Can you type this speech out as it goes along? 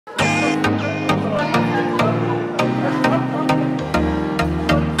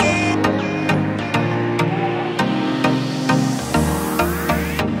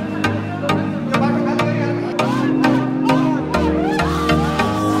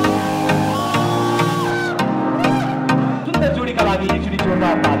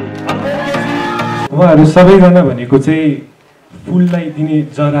उहाँहरू सबैजना भनेको चाहिँ फुललाई दिने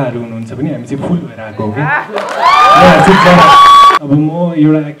जराहरू हुनुहुन्छ भने हामी चाहिँ फुल भएर आएको हो क्या। अब म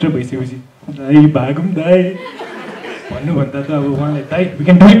एउटा एक्टर भइसकेपछि दाइ भागौँ दाइ भन्नुभन्दा त अब उहाँले दाइ वी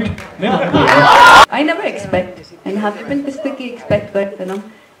क्यान डु इट नै भन्नु। आई नेभर एक्सपेक्ट एन्ड हामी पनि त्यस्तो के एक्सपेक्ट गर्दैनौँ,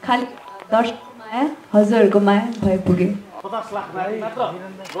 खालि दर्शकको माया हजुरहरूको माया भए पुग्यो। 50 लाख मात्र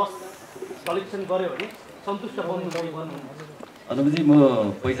ग्रस कलेक्सन गर्यो भने सन्तुष्ट बन्नु। अनुजी म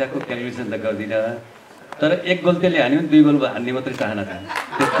पैसाको क्यालकुलेसन त गर्दिनँ, तर एक गोल त्यसले हान्यो भने 2 गोल हान्ने मात्रै चाहना छ।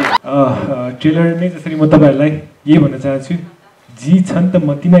 ट्रेलर नै जसरी म तपाईँहरूलाई यही भन्न चाहन्छु, जी छन् त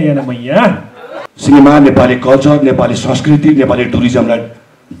मतिमा याना मैया। सिनेमा, नेपाली कल्चर, नेपाली संस्कृति, नेपाली टुरिज्मलाई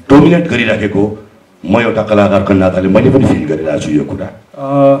डोमिनेट गरिराखेको म एउटा कलाकारको नाताले मैले पनि फिल गरिरहेको छु यो कुरा।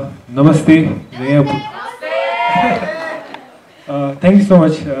 नमस्ते, थ्याङ्क यू सो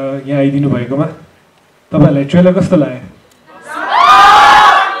मच यहाँ आइदिनु भएकोमा। तपाईँहरूलाई ट्रेलर कस्तो लाग्यो?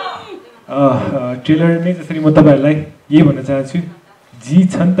 ट्रेलर नै जसरी म तपाईँहरूलाई यही भन्न चाहन्छु, जी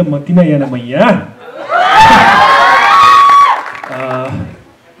छन् त मतिमा याना मैया।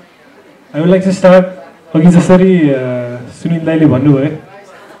 I would like to start, अघि जसरी सुनिल दाइले भन्नुभयो,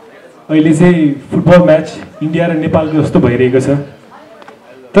 अहिले चाहिँ फुटबल म्याच इन्डिया र नेपालको जस्तो भइरहेको छ।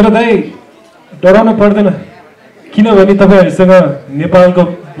 तर दाइ डराउनु पर्दैन, किनभने तपाईँहरूसँग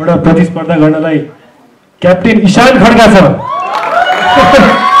नेपालकोबाट प्रतिस्पर्धा गर्नलाई क्याप्टेन ईशान खड्का छ।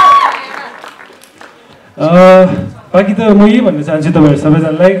 बाँकी त म यही भन्न चाहन्छु तपाईँहरू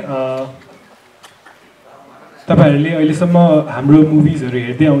सबैजनालाई, तपाईँहरूले अहिलेसम्म हाम्रो मुभिजहरू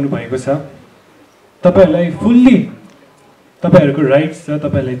हेर्दै आउनु भएको छ। तपाईँहरूलाई फुल्ली तपाईँहरूको राइट्स छ,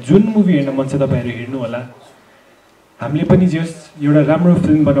 तपाईँहरूलाई जुन मुभी हेर्न मन छ तपाईँहरू हेर्नु होला। हामीले पनि जस एउटा राम्रो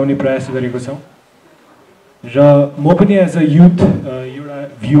फिल्म बनाउने प्रयास गरेको छौँ र म पनि एज अ युथ एउटा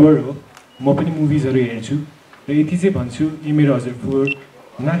भ्युवर हो, म पनि मुभिजहरू हेर्छु र यति चाहिँ भन्छु, यी मेरो हजुर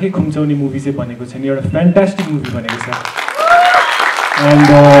नाकै खुम्चाउने मुभी चाहिँ बनेको छैन, एउटा फ्यान्टास्टिक मुभी बनेको छ। And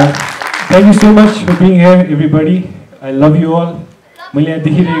thank you so much for being here everybody, I love you all. मैले यहाँ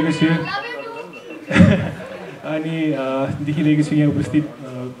देखिरहेको छु अनि देखिरहेको छु यहाँ उपस्थित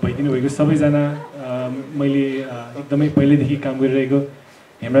भइदिनु भएको सबैजना, मैले एकदमै पहिल्यैदेखि काम गरिरहेको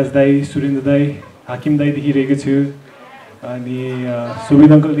हेमराज दाई, सुरेन्द्र दाई, हाकिम दाई देखिरहेको छु, अनि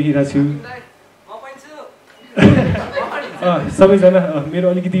सुविद अङ्कल देखिरहेको छु। सबैजना मेरो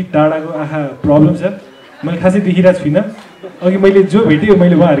अलिकति टाढाको आँखा प्रब्लम छ, मैले खासै देखिरहेको छुइनँ। अघि मैले जो भेटेँ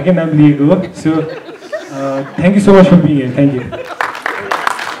मैले उहाँहरूकै नाम लिएको हो। So thank you so much for being here, thank you.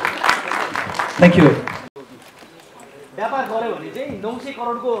 Thank you. व्यापार गऱ्यो भने चाहिँ 900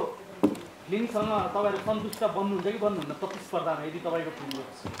 करोडको फिल्मसँग तपाईँहरू सन्तुष्ट बन्नुहुन्छ कि बन्नुहुन्न प्रतिस्पर्धामा यदि तपाईँको फिल्म हो?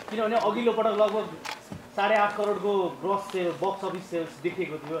 किनभने अघिल्लो पटक लगभग 8.5 करोडको gross sale box office sales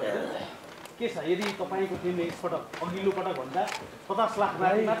देखेको थियो होइन। के छ यदि तपाईँको फिल्मले यसपटक अघिल्लो पटक भन्दा 50 लाख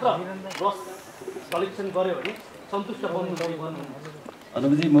मात्र ग्रस कलेक्सन गर्यो भने सन्तुष्ट बन्नुहुन्छ कि बन्नुहुन्न?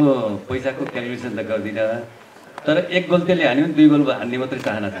 अनुजी म पैसाको क्यालकुलेसन त गर्दिनँ, तर एक गोल त्यसले हान्यो भने 2 गोल हान्ने मात्रै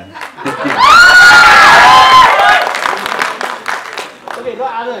चाहना छ। ओके, र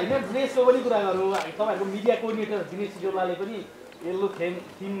आज होइन ड्रेसको पनि कुरा गरौँ। तपाईँहरूको मिडिया कोअर्डिनेटर दिनेश जोलाले पनि येल्लो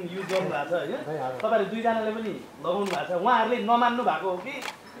थिम युज गर्नु भएको छ होइन, तपाईँहरू दुईजनाले पनि लगाउनु भएको छ। उहाँहरूले नमान्नु भएको हो कि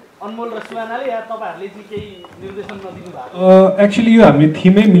अनमोल र सुहानाले, या तपाईँहरूले चाहिँ केही निर्देशन नदिनु भएको? एक्चुअली यो हामीले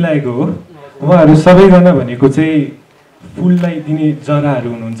थिमै मिलाएको हो। उहाँहरू सबैजना भनेको चाहिँ फुललाई दिने जराहरू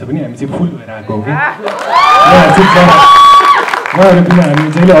हुनुहुन्छ भने हामी चाहिँ फुल भएर आएको हो क्या। उहाँहरू बिना हामी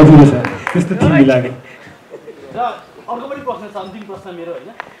जहिले अधुरो छ, त्यस्तो थिम मिलाएको। र अर्को पनि प्रश्न छ, अन्तिम प्रश्न मेरो होइन,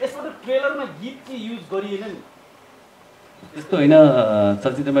 यसबाट ट्रेलरमा गीत चाहिँ युज गरिएन नि? त्यस्तो होइन,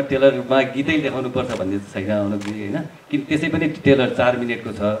 चलचित्रमा ट्रेलरमा गीतै देखाउनुपर्छ भन्ने छैन अनुजी होइन, किन त्यसै पनि ट्रेलर 4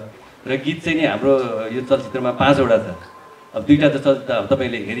 मिनटको छ र गीत चाहिँ नि हाम्रो यो चलचित्रमा 5 वटा छ। अब 2टा त चलचित्र अब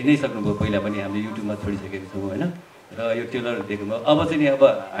तपाईँले हेरि नै सक्नुभयो, पहिला पनि हामीले युट्युबमा छोडिसकेको छौँ होइन, र यो ट्रेलर देख्नुभयो। अब चाहिँ नि अब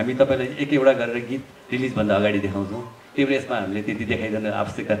हामी तपाईँलाई एक-एउटा गरेर गीत रिलिजभन्दा अगाडि देखाउँछौँ, त्यही भएर यसमा हामीले त्यति देखाइदिन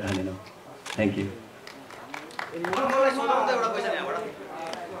आवश्यकता ठानेनौँ। Thank you.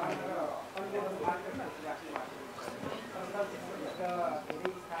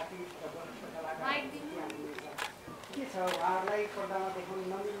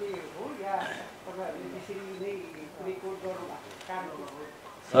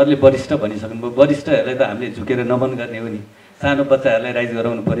 सरले वरिष्ठ भनिसक्नुभयो, वरिष्ठहरूलाई त हामीले झुकेर नमन गर्ने हो नि, सानो बच्चाहरूलाई राइज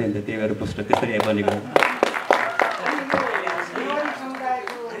गराउनु पऱ्यो नि त, त्यही भएर पुष्ट त्यसरी बनेको।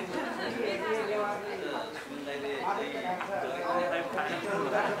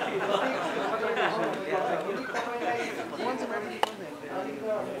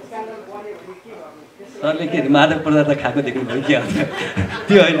 सरले के मादक पदार्थ खाएको देख्नुभयो कि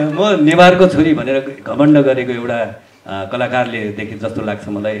त्यो होइन, म नेवारको छोरी भनेर घमण्ड गरेको एउटा कलाकारले देखे जस्तो लाग्छ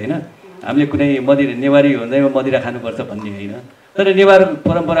मलाई होइन। हामीले कुनै मदिरा नेवारी हुँदैमा मदिरा खानुपर्छ भन्ने होइन, तर नेवार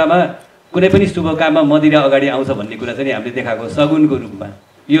परम्परामा कुनै पनि शुभ काममा मदिरा अगाडि आउँछ भन्ने कुरा चाहिँ हामीले देखाएको सगुनको रूपमा।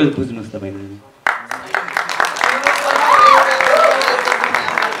 यो बुझ्नुहोस् तपाईँले।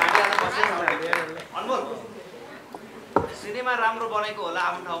 सिनेमा राम्रो बनेको होला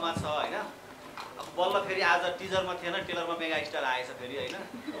आफ्नो ठाउँमा छ होइन, अब बल्ल फेरि आज टिजरमा थिएन, टेलरमा मेगा स्टार आएछ फेरि होइन,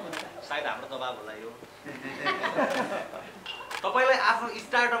 सायद हाम्रो दबाब होला यो। तपाईँलाई आफ्नो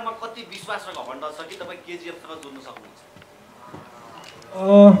स्टारडममा कति विश्वास र घमण्ड छ कि तपाईँ केजिएफसँग जोड्न सक्नुहुन्छ?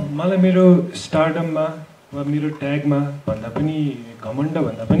 मलाई मेरो स्टारडममा वा मेरो ट्यागमा भन्दा पनि घमण्ड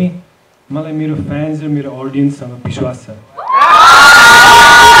भन्दा पनि मलाई मेरो फ्यान्स र मेरो अडियन्ससँग विश्वास छ।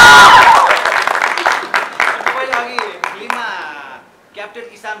 तपाईँले अघि फिल्ममा क्याप्टेन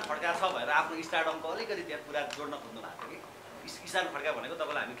ईशान खड्का छ भनेर आफ्नो स्टारडमको अलिकति त्यहाँ कुरा जोड्न खोज्नु भएको थियो कि ईशान खड्का भनेको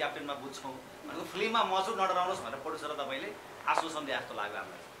तपाईँलाई हामी क्याप्टेनमा बुझ्छौँ भनेको फिल्ममा मसुर नडराउनुहोस् भनेर प्रड्युसर तपाईँले आश्वासन दिए जस्तो लाग्यो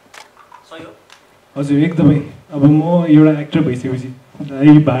हामीलाई, सही हो? हजुर एकदमै। अब म एउटा एक्टर भइसकेपछि दाइ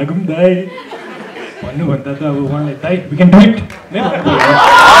भागौँ दाइ भन्नुभन्दा त अब उहाँलाई दाइ वी क्यान डु इट नै भन्नु।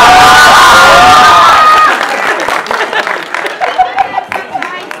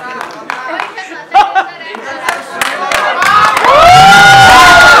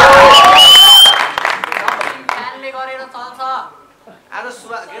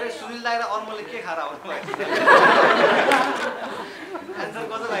 सुनिल दाइ र अनमोलले के खाएर आउनु भयो? एन्सर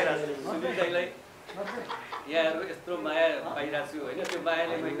कस्तो लागिरहेको छ सुनिल दाइलाई? यहाँहरू यत्रो माया पाइरहेको छु होइन, त्यो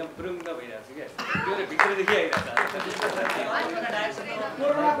मायाले म एकदम पुरुङ्ग भइरहेको छु क्या, त्यो भित्रदेखि आइरहेको छ।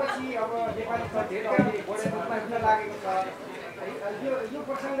 कोरोनापछि अब नेपाली चलचित्रले बढी रूपमा हुन लागेको छ, यो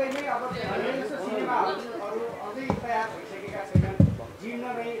प्रसङ्गै नै अब सिनेमाहरू अझै तयार भइसकेका छैनन्, जीर्ण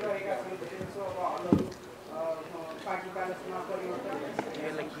नै रहेका छन्। त्यसो अब हलहरू पार्टीकालसँग परिवर्तन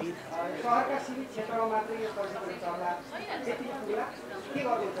सहरका सीमित क्षेत्रमा मात्रै यो चलचित्र चल्ला, त्यति कुरा के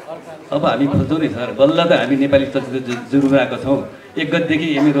गर्नुहुन्छ? अब हामी खोज्छौँ नि सर, बल्ल त हामी नेपाली चलचित्र जुरुम आएको छौँ। 1 गतेदेखि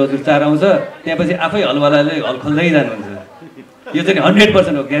मेरो हजुर 4 आउँछ, त्यहाँपछि आफै हलवालाले हल खोल्दै जानुहुन्छ। यो चाहिँ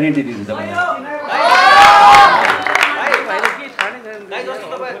 100% हो, ग्यारेन्टी दिन्छु तपाईँलाई।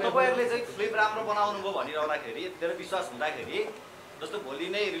 तपाईँहरूले चाहिँ फिल्म राम्रो बनाउनु भयो भनिरहँदाखेरि धेरै विश्वास हुँदाखेरि जस्तो भोलि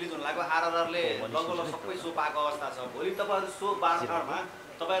नै रिलिज हुन लागेको आरआरआरले लगभग सबै सो पाएको अवस्था छ, भोलि तपाईँहरू सो बाँडफाँडमा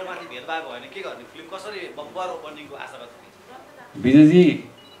तपाईँहरूमाथि भेदभाव भयो भने के गर्ने? फिल्म कसरी बब्बर ओपनिङको आशा गर्नुहुन्छ? विजयजी,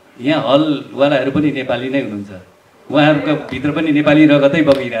 यहाँ हलवालाहरू पनि नेपाली नै हुनुहुन्छ, उहाँहरूको भित्र पनि नेपाली रगतै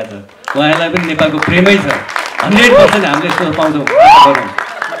बगिरहेछ, उहाँहरूलाई पनि नेपालको प्रेमै छ। 100% हामीले यस्तो पाउँछौँ,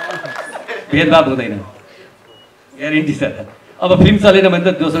 भेदभाव हुँदैन, ग्यारेन्टी छ। अब फिल्म चलेन भने त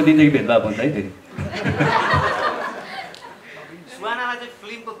दोस्रो दिनदेखि भेदभाव हुन्छ है फेरि। सुहानालाई चाहिँ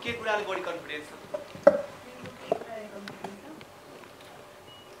फिल्मको के कुराले बढी कन्फिडेन्स छ?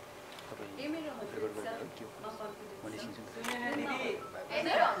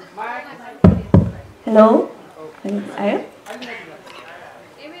 हेलो आयो?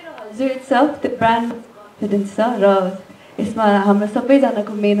 हजुर इट्सअप त्यो ब्रान्ड कन्फिडेन्स छ र यसमा हाम्रो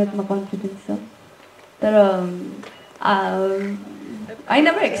सबैजनाको मेहनतमा कन्फिडेन्स छ, तर आई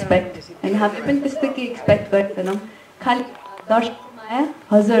नेभर एक्सपेक्ट एन्ड हामीले पनि त्यस्तो के एक्सपेक्ट गर्दैनौँ, खालि दर्शकको माया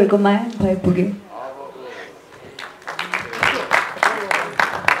हजुरहरूको माया भइ पुग्यो।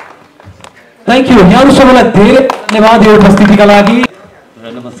 थ्याङ्क यू, यहाँहरू सबैलाई धेरै धन्यवाद यो उपस्थितिका लागि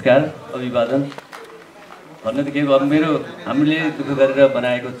र नमस्कार, अभिवादन। भन्नु त के अब मेरो हामीले दुःख गरेर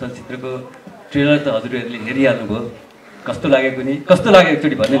बनाएको चलचित्रको ट्रेलर त हजुरहरूले हेरिहाल्नुभयो, कस्तो लागेको नि, कस्तो लाग्यो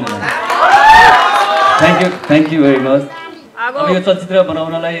एकचोटि भन्नु न। Thank you very much. अब यो चलचित्र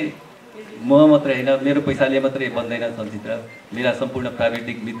बनाउनलाई म मात्रै होइन, मेरो पैसाले मात्रै बन्दैन चलचित्र, मेरा सम्पूर्ण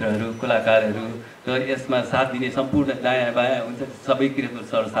प्राविधिक मित्रहरू, कलाकारहरू र यसमा साथ दिने सम्पूर्ण दायाँ बायाँ हुन्छ सबैतिर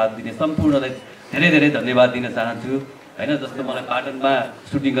साथ दिने सम्पूर्णलाई धेरै धेरै धन्यवाद दिन चाहन्छु होइन। जस्तो मलाई पाटनमा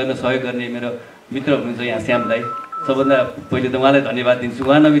सुटिङ गर्न सहयोग गर्ने मेरो मित्र हुनुहुन्छ यहाँ श्याम दाई, सबभन्दा पहिले त उहाँलाई धन्यवाद दिन्छु,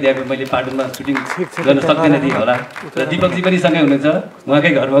 उहाँ नबिदिएको मैले पाटनमा सुटिङ गर्न सक्दैन थिएँ होला। र दिपकजी पनि सँगै हुनुहुन्छ,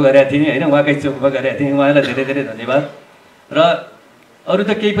 उहाँकै घरमा गरेका थिएँ होइन, उहाँकै चोकमा गरेका थिएँ, उहाँलाई धेरै धेरै धन्यवाद। र अरू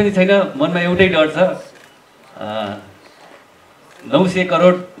त केही पनि छैन, मनमा एउटै डर छ, 900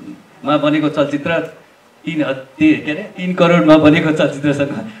 करोडमा बनेको चलचित्र 3 करोडमा बनेको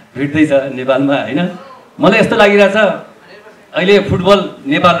चलचित्रसँग भिड्दैछ नेपालमा होइन। मलाई यस्तो लागिरहेछ अहिले फुटबल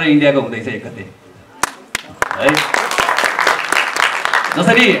नेपाल र इन्डियाको हुँदैछ एकगते है।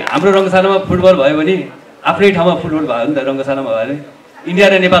 जसरी हाम्रो रङ्गशालामा फुटबल भयो भने आफ्नै ठाउँमा फुटबल भयो नि त, रङ्गशालामा भयो भने इन्डिया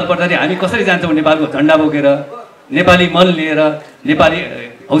र नेपाल पर्दाखेरि हामी कसरी जान्छौँ नेपालको झन्डा बोकेर, नेपाली मन लिएर, नेपाली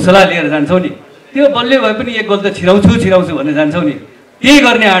हौसला लिएर जान्छौँ नि, त्यो बलले भए पनि 1 गोल त छिराउँछु भनेर जान्छौँ नि, त्यही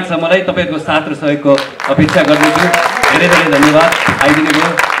गर्ने आँट छ मलाई। तपाईँहरूको साथ र सहयोगको अपेक्षा गर्दैछु। धेरै धेरै धन्यवाद, आइदिनु भयो,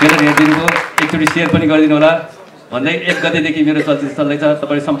 ट्रेलर हेरिदिनु भयो, एकचोटि सेयर पनि गरिदिनु होला। भन्दै 1 गतेदेखि मेरो चलचित्र चल्दैछ।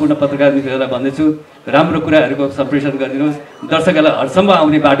 तपाईँ सम्पूर्ण पत्रकार मित्रहरूलाई भन्दैछु, राम्रो कुराहरूको सम्प्रेषण गरिदिनुहोस्, दर्शकहरूलाई हरसम्म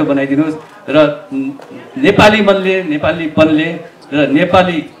आउने बाटो बनाइदिनुहोस् र नेपाली मनले, नेपालीपनले र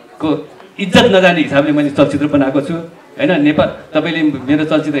नेपालीको इज्जत नजाने हिसाबले मैले चलचित्र बनाएको छु हैन। तपाईँले मेरो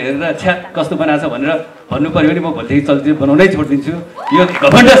चलचित्र हेरेर छ्या कस्तो बनाएको छ भनेर भन्नु पऱ्यो भने म भोलिदेखि चलचित्र बनाउनै छोडिदिन्छु, यो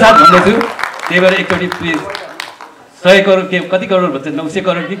घमण्ड साथ भन्दैछु। त्यही भएर एकचोटि प्लिज 100 करोड के कति करोड भन्छ, 900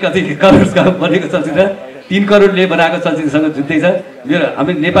 करोड कि कति करोडको बनेको चलचित्र 3 करोडले बनाएको चलचित्रसँग जुत्दैछ। मेरो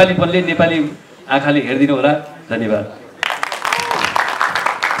हामी नेपालीपनले, नेपाली आँखाले हेरिदिनु होला। धन्यवाद।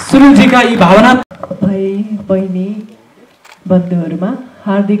 सुरुजीका यी भावना भाइ बहिनी बन्धुहरूमा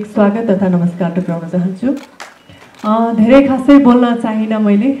हार्दिक स्वागत तथा नमस्कार टक्राउन चाहन्छु। धेरै खासै बोल्न चाहिनँ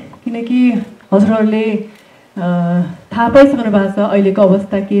मैले, किनकि हजुरहरूले थाहा पाइसक्नु भएको छ अहिलेको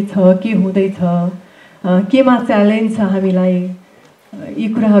अवस्था के छ, के हुँदैछ, केमा च्यालेन्ज छ हामीलाई, यी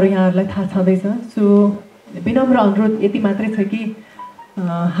कुराहरू यहाँहरूलाई थाहा छँदैछ। सो विनम्र अनुरोध यति मात्रै छ कि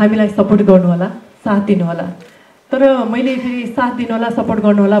हामीलाई सपोर्ट गर्नुहोला, साथ दिनुहोला। तर मैले फेरि साथ दिनुहोला, सपोर्ट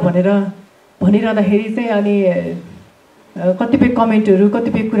गर्नुहोला भनेर भनिरहँदाखेरि चाहिँ अनि कतिपय कमेन्टहरू,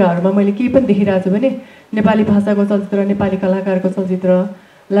 कतिपय कुराहरूमा मैले केही पनि देखिरहेको छु भने नेपाली भाषाको चलचित्र, नेपाली कलाकारको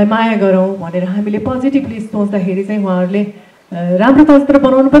चलचित्रलाई माया गरौँ भनेर हामीले पोजिटिभली सोच्दाखेरि चाहिँ उहाँहरूले राम्रो चलचित्र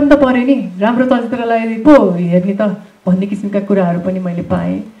बनाउनु पनि त पऱ्यो नि, राम्रो चलचित्रलाई पो हेर्ने त भन्ने किसिमका कुराहरू पनि मैले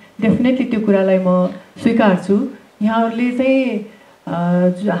पाएँ। डेफिनेटली त्यो कुरालाई म स्वीकार्छु। यहाँहरूले चाहिँ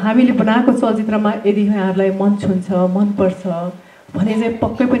हामीले बनाएको चलचित्रमा यदि यहाँहरूलाई मन छुन्छ, मनपर्छ भने चाहिँ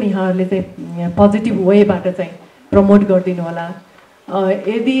पक्कै पनि यहाँहरूले चाहिँ पोजिटिभ वेबाट चाहिँ प्रमोट गरिदिनु होला।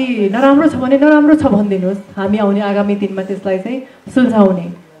 यदि नराम्रो छ भने नराम्रो छ भनिदिनुहोस्, हामी आउने आगामी दिनमा त्यसलाई चाहिँ सुल्झाउने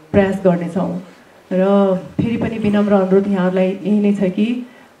प्रयास गर्नेछौँ। र फेरि पनि विनम्र अनुरोध यहाँहरूलाई यही नै छ कि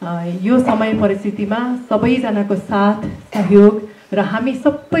यो समय परिस्थितिमा सबैजनाको साथ, सहयोग र हामी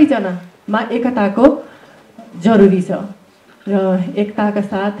सबैजनामा एकताको जरुरी छ र एकताका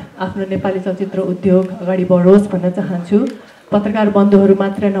साथ आफ्नो नेपाली चलचित्र उद्योग अगाडि बढोस् भन्न चाहन्छु। पत्रकार बन्धुहरू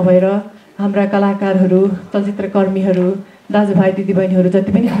मात्र नभएर हाम्रा कलाकारहरू, चलचित्रकर्मीहरू, दाजुभाइ दिदीबहिनीहरू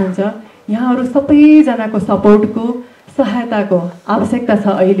जति पनि हुनुहुन्छ, यहाँहरू सबैजनाको सपोर्टको, सहायताको आवश्यकता छ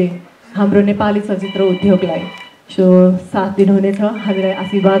अहिले हाम्रो नेपाली चलचित्र उद्योगलाई। सो साथ दिनुहुनेछ, हामीलाई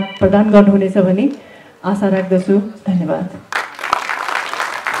आशीर्वाद प्रदान गर्नुहुनेछ भनी आशा राख्दछु। धन्यवाद।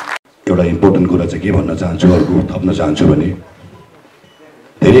 एउटा इम्पोर्टेन्ट कुरा चाहिँ के भन्न चाहन्छु, अर्को थप्न चाहन्छु भने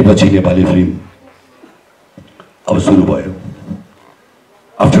धेरै पछि नेपाली फिल्म अब सुरु भयो।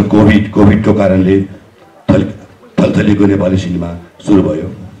 आफ्टर कोभिडको कारणले थलथलीको नेपाली सिनेमा सुरु भयो।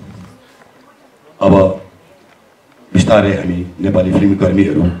 अब बिस्तारै हामी नेपाली फिल्म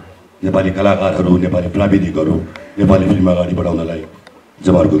कर्मीहरू, नेपाली कलाकारहरू, नेपाली प्राविधिकहरू नेपाली फिल्म अगाडि बढाउनलाई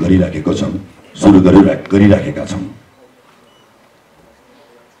जमर्को गरिराखेको छौँ, सुरु गरिराखेका छौँ।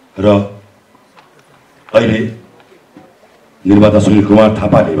 र अहिले निर्माता सुनिल कुमार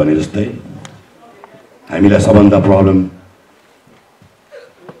थापाले भने जस्तै हामीलाई सबभन्दा प्रब्लम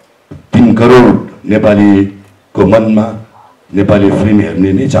 3 करोड नेपालीको मनमा नेपाली फिल्म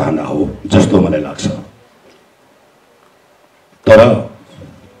हेर्ने नै चाहना हो जस्तो मलाई लाग्छ। तर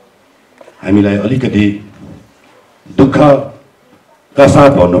हामीलाई अलिकति दुःखका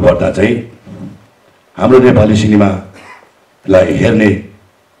साथ भन्नुपर्दा चाहिँ हाम्रो नेपाली सिनेमालाई हेर्ने,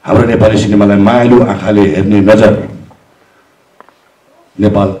 हाम्रो नेपाली सिनेमालाई मायालु आँखाले हेर्ने नजर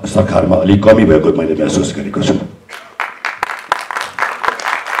नेपाल सरकारमा अलिक कमी भएको मैले महसुस गरेको छु।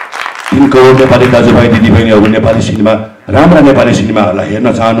 3 करोड नेपाली दाजुभाइ दिदीबहिनीहरू नेपाली सिनेमा, राम्रा नेपाली सिनेमाहरूलाई हेर्न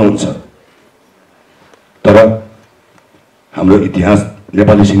चाहनुहुन्छ, तर हाम्रो इतिहास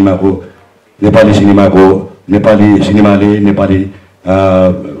नेपाली सिनेमाले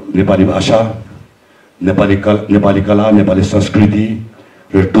नेपाली भाषा, नेपाली कला, नेपाली संस्कृति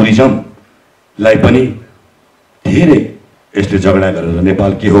र टुरिज्मलाई पनि धेरै यसले झगडा गरेर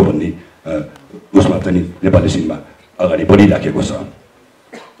नेपाल के हो भन्ने उसमा चाहिँ नेपाली सिनेमा अगाडि बढिराखेको छ।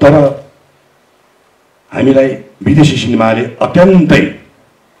 तर हामीलाई विदेशी सिनेमाले अत्यन्तै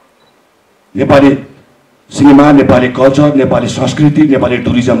नेपाली सिनेमा, नेपाली कल्चर, नेपाली संस्कृति, नेपाली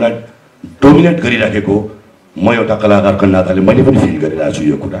टुरिज्मलाई डोमिनेट गरिराखेको म एउटा कलाकारको नाताले मैले पनि फिल गरिरहेको छु।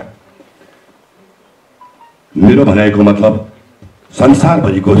 यो कुरा मेरो भनाइको मतलब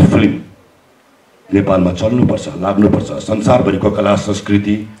संसारभरिको फिल्म नेपालमा चल्नुपर्छ, लाग्नुपर्छ। संसारभरिको कला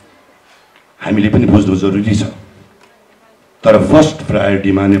संस्कृति हामीले पनि बुझ्नु जरुरी छ। तर फर्स्ट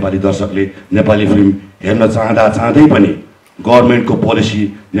प्रायोरिटीमा नेपाली दर्शकले नेपाली फिल्म हेर्न चाहँदै पनि गभर्मेन्टको पोलिसी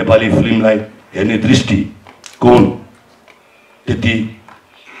नेपाली फिल्मलाई हेर्ने दृष्टिकोण त्यति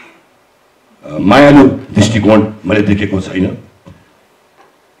मायालु दृष्टिकोण मैले देखेको छैन।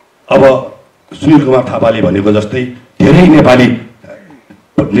 अब सुनिल कुमार थापाले भनेको जस्तै धेरै नेपाली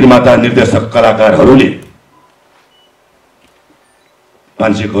निर्माता, निर्देशक, कलाकारहरूले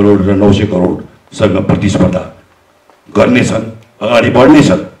 500 करोड र 900 करोडसँग प्रतिस्पर्धा गर्नेछन्, अगाडि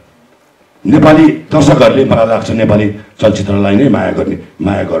बढ्नेछन्। नेपाली दर्शकहरूले मलाई लाग्छ नेपाली चलचित्रलाई नै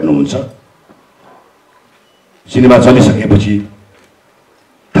माया गर्नुहुन्छ। सिनेमा चलिसकेपछि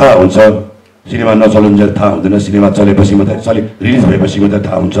थाहा हुन्छ, सिनेमा नचलुन्जेल थाहा हुँदैन, सिनेमा चलेपछि मात्रै रिलिज भएपछि मात्रै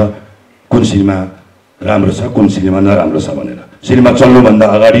थाहा हुन्छ कुन सिनेमा राम्रो छ कुन सिनेमा नराम्रो छ भनेर। सिनेमा चल्नुभन्दा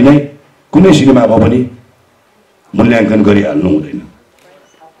अगाडि नै कुनै सिनेमाको पनि मूल्याङ्कन गरिहाल्नु हुँदैन।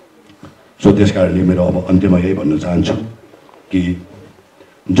 सो त्यस कारणले मेरो अब अन्त्यमा यही भन्न चाहन्छु कि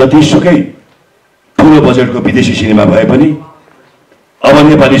जतिसुकै ठुलो बजेटको विदेशी सिनेमा भए पनि अब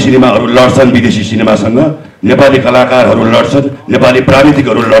नेपाली सिनेमाहरू लड्छन् विदेशी सिनेमासँग, नेपाली कलाकारहरू लड्छन्, नेपाली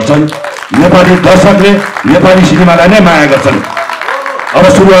प्राविधिकहरू लड्छन्, नेपाली दर्शकले नेपाली सिनेमालाई नै माया गर्छन्। अब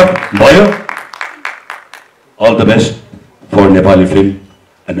सुरुवात भयो। All the best for Nepali film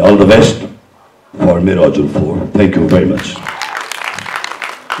and all the best for मेरो हजुर 4. Thank you very much.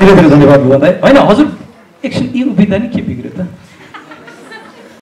 धेरै धेरै धन्यवाद बुवा दाइ। होइन हजुर एकछिन यो उभिँदा नि के बिग्रियो त?